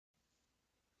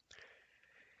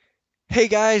Hey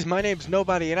guys, my name's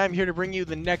Nobody, and I'm here to bring you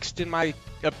the next in my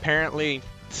apparently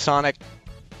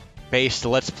Sonic-based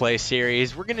Let's Play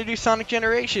series. We're gonna do Sonic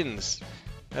Generations.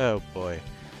 Oh boy.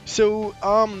 So,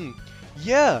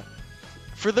 yeah.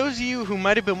 For those of you who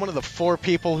might have been one of the 4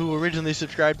 people who originally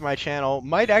subscribed to my channel,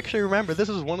 might actually remember this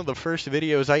is one of the first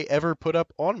videos I ever put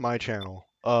up on my channel.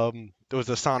 It was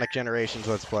a Sonic Generations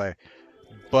Let's Play.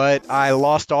 But I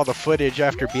lost all the footage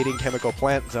after beating Chemical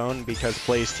Plant Zone because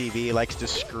Plays TV likes to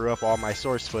screw up all my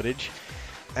source footage.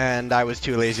 And I was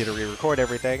too lazy to re-record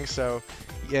everything, so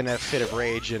in a fit of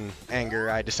rage and anger,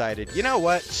 I decided, you know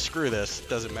what, screw this,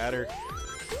 doesn't matter.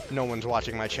 No one's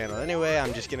watching my channel anyway,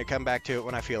 I'm just gonna come back to it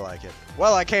when I feel like it.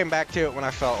 Well, I came back to it when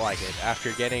I felt like it,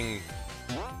 after getting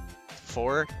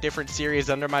 4 different series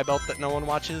under my belt that no one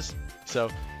watches. So,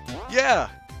 yeah!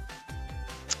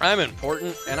 I'm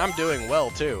important, and I'm doing well,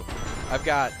 too. I've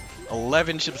got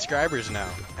 11 subscribers now,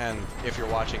 and if you're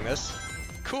watching this,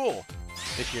 cool.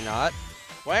 If you're not,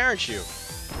 why aren't you?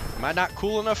 Am I not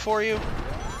cool enough for you?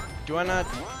 Do I not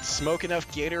smoke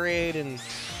enough Gatorade and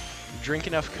drink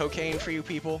enough cocaine for you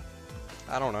people?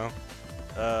 I don't know.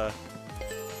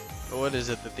 What is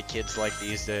it that the kids like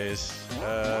these days?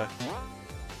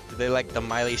 Do they like the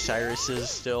Miley Cyruses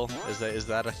still? Is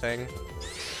that a thing?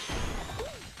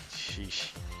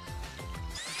 Sheesh.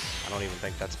 I don't even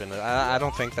think that's been I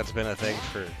don't think that's been a thing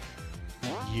for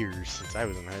years, since I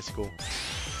was in high school.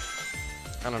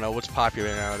 I don't know what's popular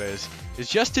nowadays. Is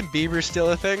Justin Bieber still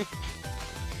a thing?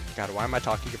 God, why am I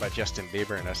talking about Justin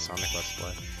Bieber in a Sonic Let's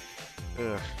Play?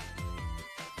 Ugh.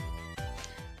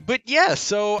 But yeah,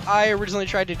 so I originally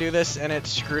tried to do this and it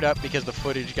screwed up because the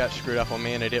footage got screwed up on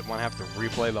me and I didn't want to have to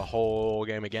replay the whole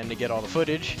game again to get all the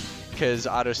footage, because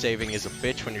autosaving is a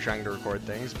bitch when you're trying to record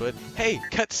things. But hey,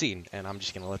 cutscene, and I'm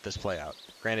just gonna let this play out.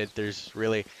 Granted, there's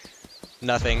really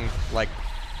nothing like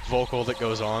vocal that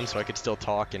goes on, so I could still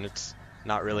talk and it's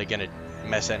not really gonna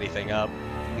mess anything up.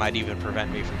 Might even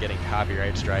prevent me from getting a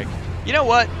copyright strike. You know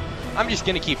what? I'm just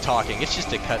gonna keep talking. It's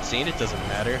just a cutscene, it doesn't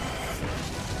matter.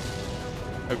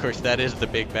 Of course, that is the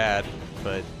big bad,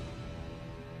 but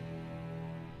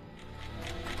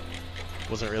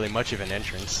wasn't really much of an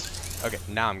entrance. Okay,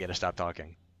 now I'm gonna stop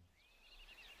talking.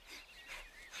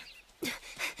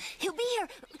 He'll be here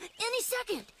any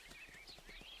second.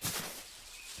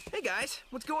 Hey guys,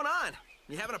 what's going on?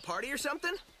 You having a party or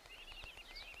something?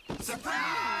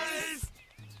 Surprise!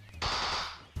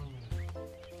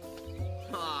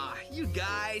 Aw, you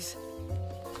guys.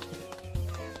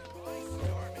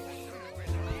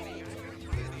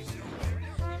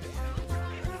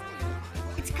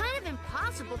 It's kind of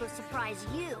impossible to surprise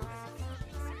you.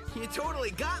 You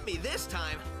totally got me this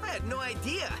time. I had no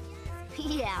idea.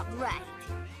 Yeah, right.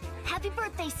 Happy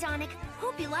birthday, Sonic.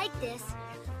 Hope you like this.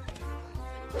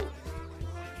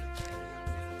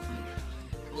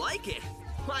 Like it?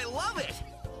 I love it!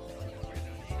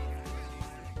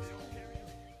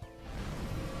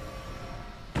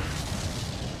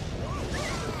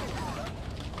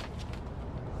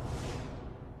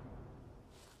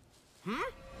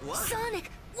 What?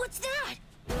 Sonic, what's that?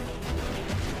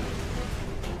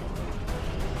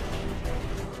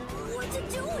 What's it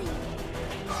doing?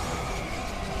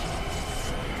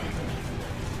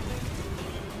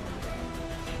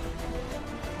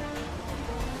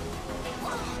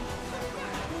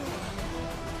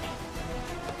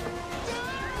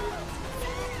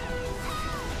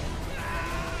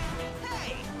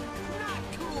 Hey! Not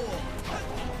cool!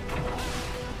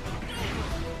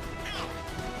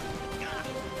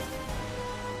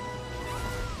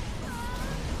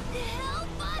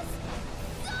 Help us!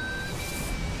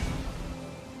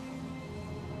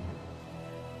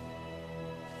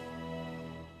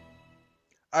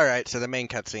 Alright, so the main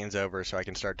cutscene's over, so I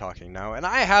can start talking now. And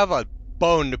I have a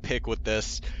bone to pick with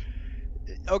this.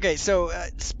 Okay, so,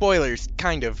 spoilers,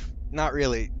 kind of. Not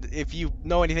really. If you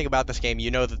know anything about this game,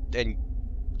 you know that, and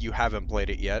you haven't played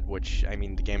it yet, which, I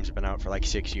mean, the game's been out for like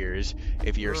 6 years.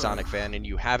 If you're a Sonic fan and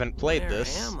you haven't played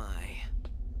this, Where am I?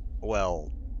 well,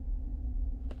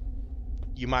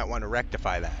 you might want to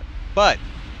rectify that. But,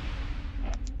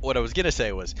 what I was gonna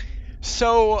say was,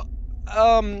 so,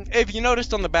 if you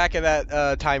noticed on the back of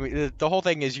that time, the whole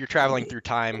thing is you're traveling through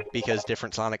time because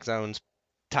different Sonic zones,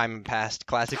 time and past,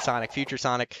 classic Sonic, future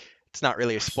Sonic. It's not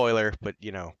really a spoiler, but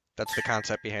you know, that's the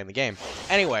concept behind the game.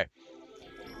 Anyway,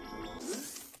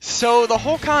 so the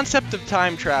whole concept of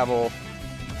time travel,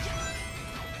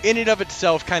 in and of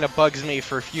itself, kind of bugs me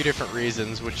for a few different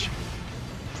reasons, which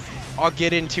I'll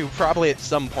get into probably at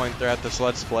some point throughout this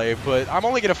Let's Play, but I'm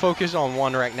only going to focus on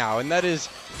one right now, and that is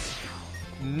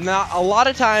not a lot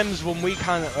of times when we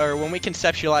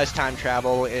conceptualize time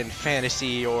travel in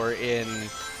fantasy or in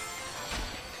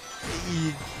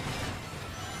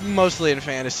mostly in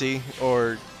fantasy,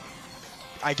 or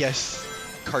I guess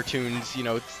cartoons, you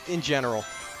know, in general.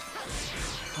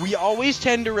 We always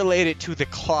tend to relate it to the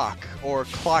clock, or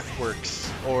clockworks,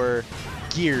 or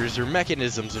gears, or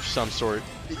mechanisms of some sort.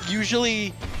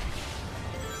 Usually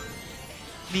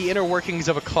the inner workings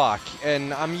of a clock,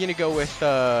 and I'm gonna go with,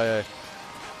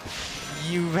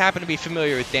 you happen to be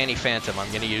familiar with Danny Phantom.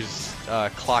 I'm gonna use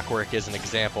Clockwork as an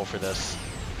example for this.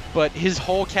 But his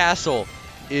whole castle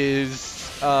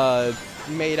is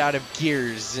made out of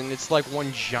gears, and it's like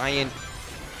one giant,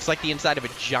 it's like the inside of a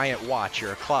giant watch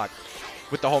or a clock,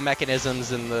 with the whole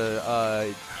mechanisms and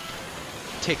the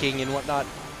ticking and whatnot.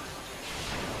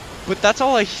 But that's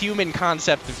all a human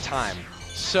concept of time.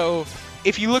 So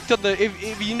if you looked at the,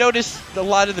 if you notice, a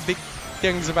lot of the big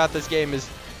things about this game is,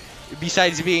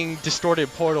 besides being distorted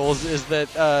portals, is that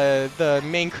the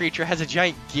main creature has a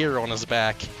giant gear on his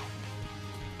back.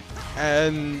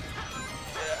 And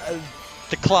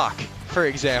the clock, for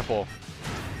example.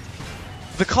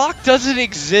 The clock doesn't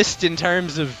exist in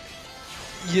terms of,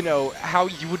 you know, how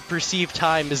you would perceive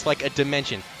time as like a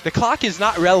dimension. The clock is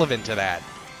not relevant to that.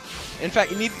 In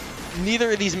fact,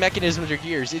 neither of these mechanisms are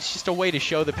gears. It's just a way to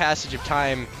show the passage of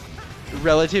time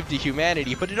relative to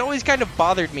humanity. But it always kind of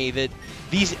bothered me that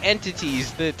these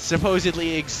entities that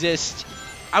supposedly exist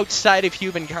outside of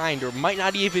humankind, or might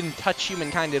not even touch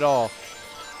humankind at all,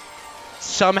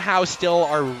 somehow still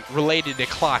are related to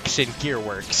clocks and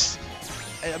gearworks.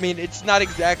 I mean, it's not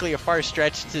exactly a far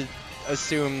stretch to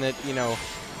assume that, you know,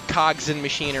 cogs and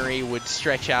machinery would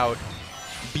stretch out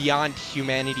beyond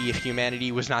humanity if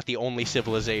humanity was not the only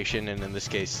civilization, and in this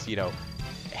case, you know,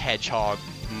 hedgehog,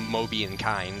 Mobian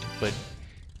kind. But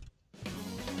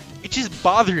it just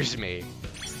bothers me.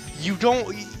 You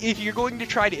don't, if you're going to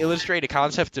try to illustrate a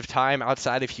concept of time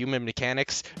outside of human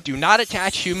mechanics, do not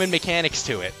attach human mechanics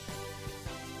to it.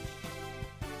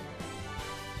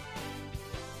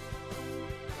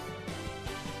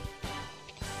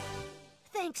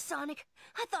 Thanks, Sonic.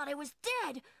 I thought I was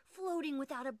dead, floating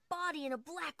without a body in a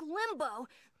black limbo.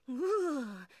 Ugh,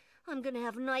 I'm gonna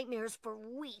have nightmares for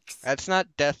weeks. That's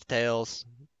not Death Tales.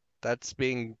 That's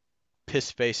being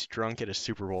piss-faced drunk at a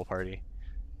Super Bowl party.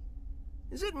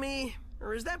 Is it me,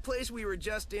 or is that place we were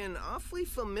just in awfully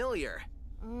familiar?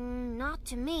 Not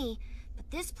to me, but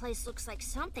this place looks like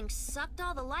something sucked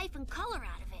all the life and color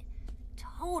out of it.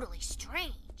 Totally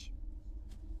strange.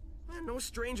 No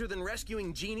stranger than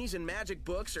rescuing genies in magic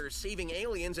books or saving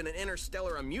aliens in an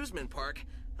interstellar amusement park.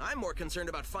 I'm more concerned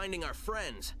about finding our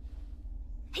friends.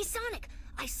 Hey, Sonic,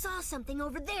 I saw something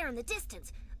over there in the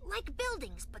distance. Like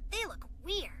buildings, but they look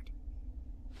weird.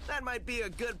 That might be a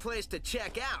good place to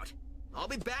check out. I'll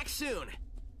be back soon.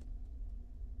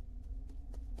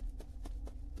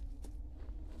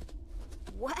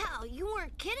 Wow, you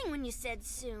weren't kidding when you said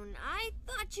soon. I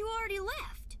thought you already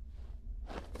left.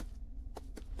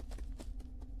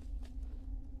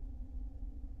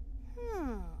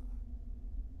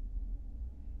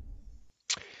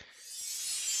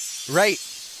 Right.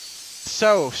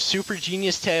 So, Super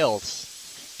Genius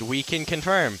Tails, we can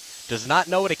confirm, does not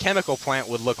know what a chemical plant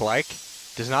would look like,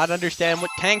 does not understand what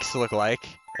tanks look like,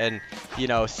 and, you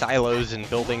know, silos and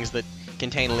buildings that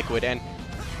contain liquid, and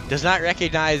does not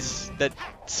recognize that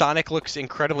Sonic looks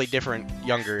incredibly different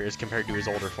younger as compared to his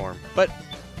older form. But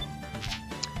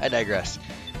I digress.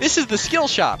 This is the skill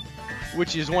shop,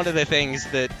 which is one of the things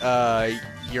that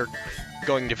you're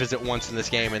going to visit once in this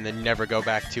game and then never go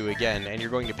back to again. And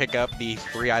you're going to pick up the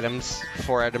 4 items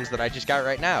that I just got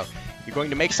right now. You're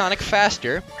going to make Sonic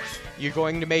faster. You're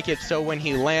going to make it so when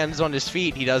he lands on his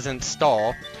feet, he doesn't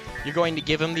stall. You're going to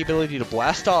give him the ability to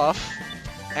blast off.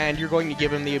 And you're going to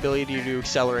give him the ability to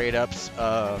accelerate up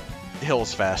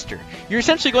hills faster. You're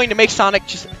essentially going to make Sonic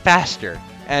just faster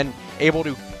and able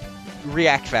to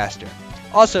react faster.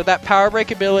 Also, that Power Break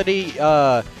ability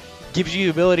gives you the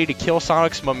ability to kill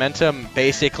Sonic's momentum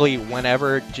basically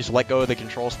whenever. Just let go of the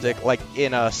control stick, like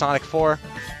in Sonic 4.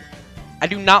 I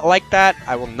do not like that.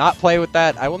 I will not play with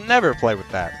that. I will never play with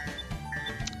that.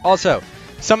 Also,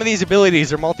 some of these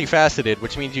abilities are multifaceted,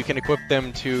 which means you can equip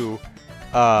them to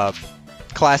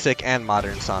classic and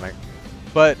modern Sonic.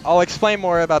 But I'll explain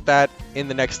more about that in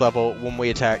the next level when we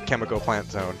attack Chemical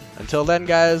Plant Zone. Until then,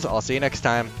 guys, I'll see you next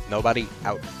time. Nobody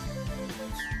out.